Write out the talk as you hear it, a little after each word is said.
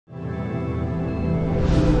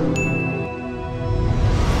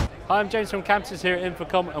Hi, I'm James from ChamSys here at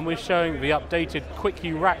InfoComm, and we're showing the updated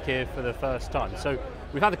QuickQ Rack here for the first time. So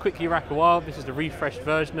we've had the QuickQ Rack a while. This is the refreshed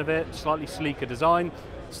version of it, slightly sleeker design.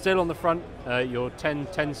 Still on the front, your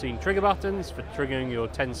 10 scene trigger buttons for triggering your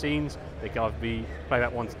 10 scenes. They can either be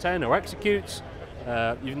playback 1 to 10 or executes.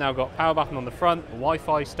 You've now got power button on the front, a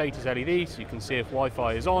Wi-Fi status LED, so you can see if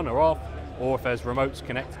Wi-Fi is on or off, or if there's remotes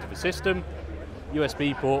connected to the system.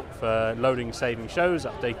 USB port for loading and saving shows,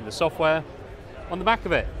 updating the software. On the back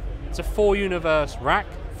of it, it's a 4-universe rack,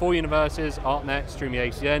 4 universes, ArtNet, Streamy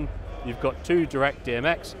ACN. You've got 2 direct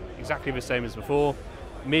DMX, exactly the same as before,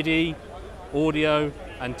 MIDI, audio,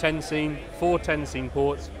 and 10 scene, 4 10 scene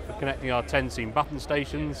ports for connecting our 10 scene button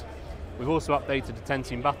stations. We've also updated the 10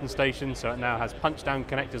 scene button station, so it now has punch down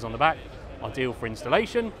connectors on the back, ideal for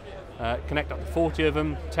installation. Connect up to 40 of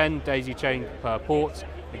them, 10 daisy chain per port,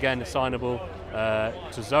 again assignable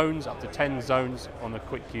to zones, up to 10 zones on the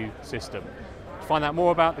QuickQ system. To find out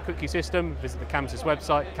more about the QuickQ system, visit the ChamSys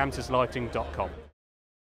website, chamsyslighting.com.